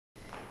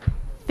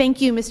Thank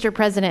you, Mr.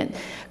 President.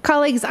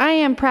 Colleagues, I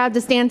am proud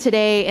to stand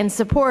today in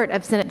support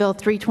of Senate Bill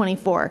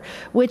 324,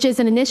 which is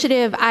an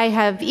initiative I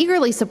have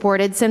eagerly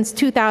supported since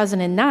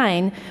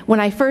 2009, when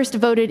I first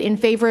voted in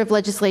favor of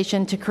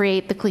legislation to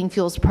create the Clean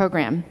Fuels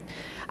Program.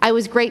 I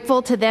was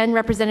grateful to then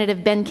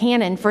Representative Ben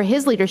Cannon for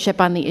his leadership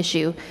on the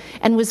issue,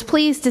 and was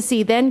pleased to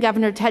see then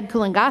Governor Ted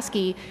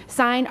Kulongoski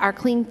sign our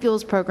Clean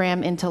Fuels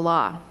Program into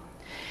law.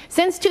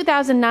 Since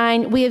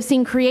 2009, we have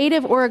seen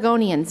creative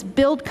Oregonians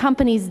build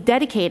companies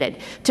dedicated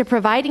to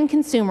providing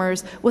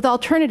consumers with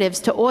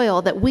alternatives to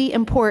oil that we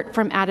import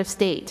from out of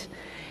state.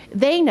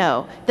 They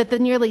know that the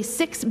nearly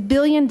 $6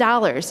 billion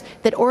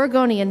that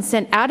Oregonians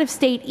send out of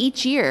state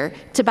each year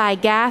to buy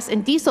gas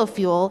and diesel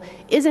fuel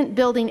isn't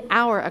building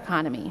our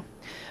economy.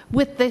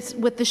 With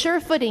the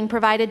sure footing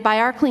provided by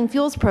our Clean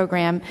Fuels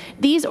Program,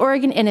 these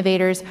Oregon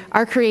innovators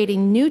are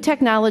creating new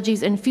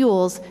technologies and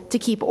fuels to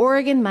keep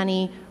Oregon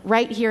money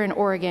right here in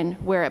Oregon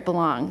where it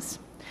belongs.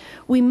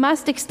 We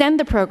must extend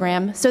the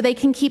program so they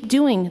can keep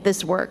doing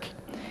this work.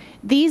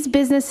 These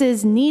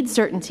businesses need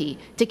certainty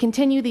to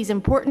continue these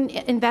important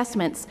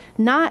investments,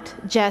 not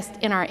just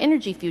in our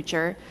energy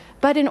future,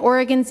 but in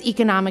Oregon's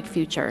economic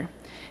future.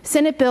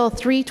 Senate Bill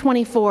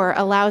 324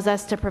 allows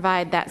us to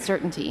provide that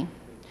certainty.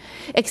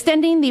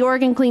 Extending the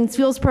Oregon Clean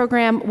Fuels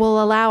Program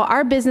will allow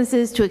our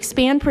businesses to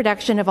expand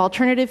production of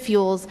alternative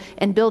fuels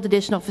and build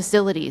additional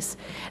facilities.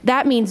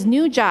 That means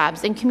new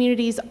jobs in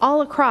communities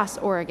all across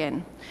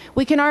Oregon.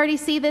 We can already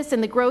see this in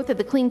the growth of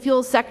the clean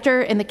fuels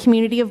sector in the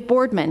community of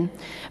Boardman.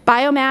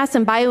 Biomass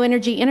and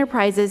bioenergy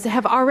enterprises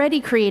have already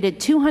created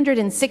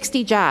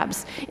 260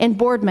 jobs in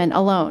Boardman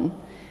alone.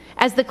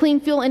 As the clean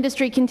fuel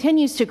industry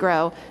continues to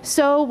grow,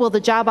 so will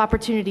the job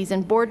opportunities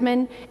in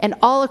Boardman and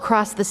all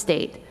across the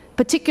state,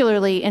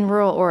 particularly in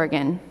rural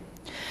Oregon.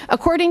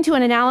 According to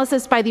an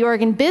analysis by the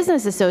Oregon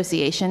Business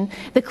Association,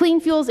 the clean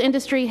fuels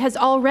industry has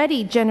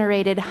already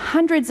generated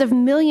hundreds of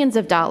millions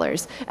of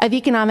dollars of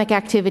economic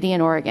activity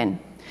in Oregon.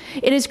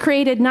 It has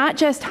created not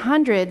just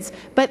hundreds,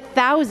 but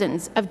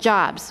thousands of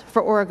jobs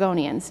for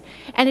Oregonians,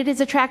 and it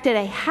has attracted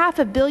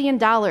 $500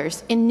 million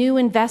in new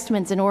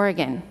investments in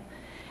Oregon.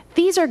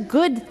 These are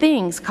good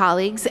things,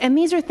 colleagues, and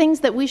these are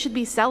things that we should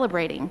be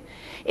celebrating.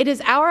 It is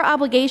our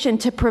obligation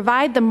to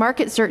provide the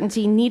market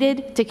certainty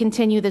needed to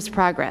continue this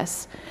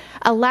progress.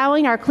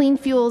 Allowing our Clean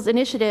Fuels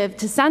Initiative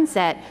to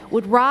sunset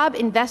would rob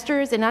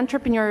investors and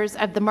entrepreneurs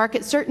of the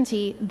market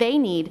certainty they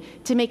need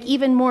to make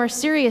even more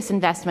serious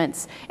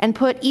investments and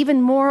put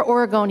even more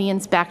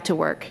Oregonians back to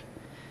work.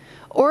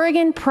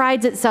 Oregon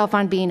prides itself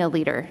on being a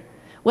leader.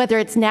 Whether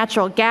it's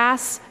natural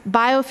gas,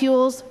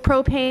 biofuels,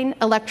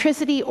 propane,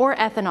 electricity, or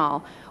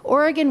ethanol,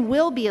 Oregon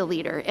will be a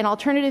leader in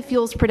alternative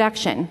fuels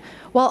production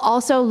while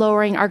also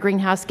lowering our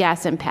greenhouse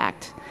gas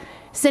impact.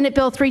 Senate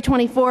Bill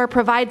 324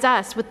 provides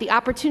us with the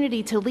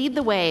opportunity to lead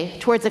the way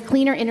towards a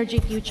cleaner energy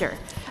future,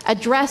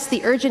 address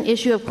the urgent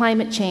issue of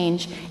climate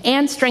change,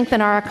 and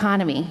strengthen our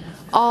economy,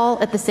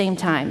 all at the same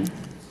time.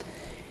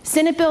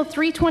 Senate Bill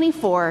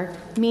 324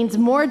 means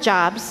more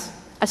jobs,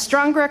 a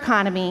stronger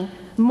economy,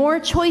 more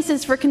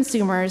choices for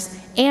consumers,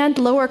 and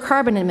lower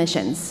carbon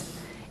emissions.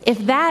 If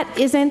that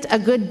isn't a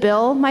good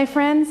bill, my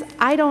friends,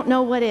 I don't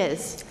know what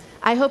is.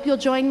 I hope you'll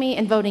join me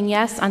in voting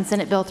yes on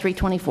Senate Bill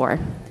 324.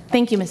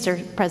 Thank you,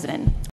 Mr. President.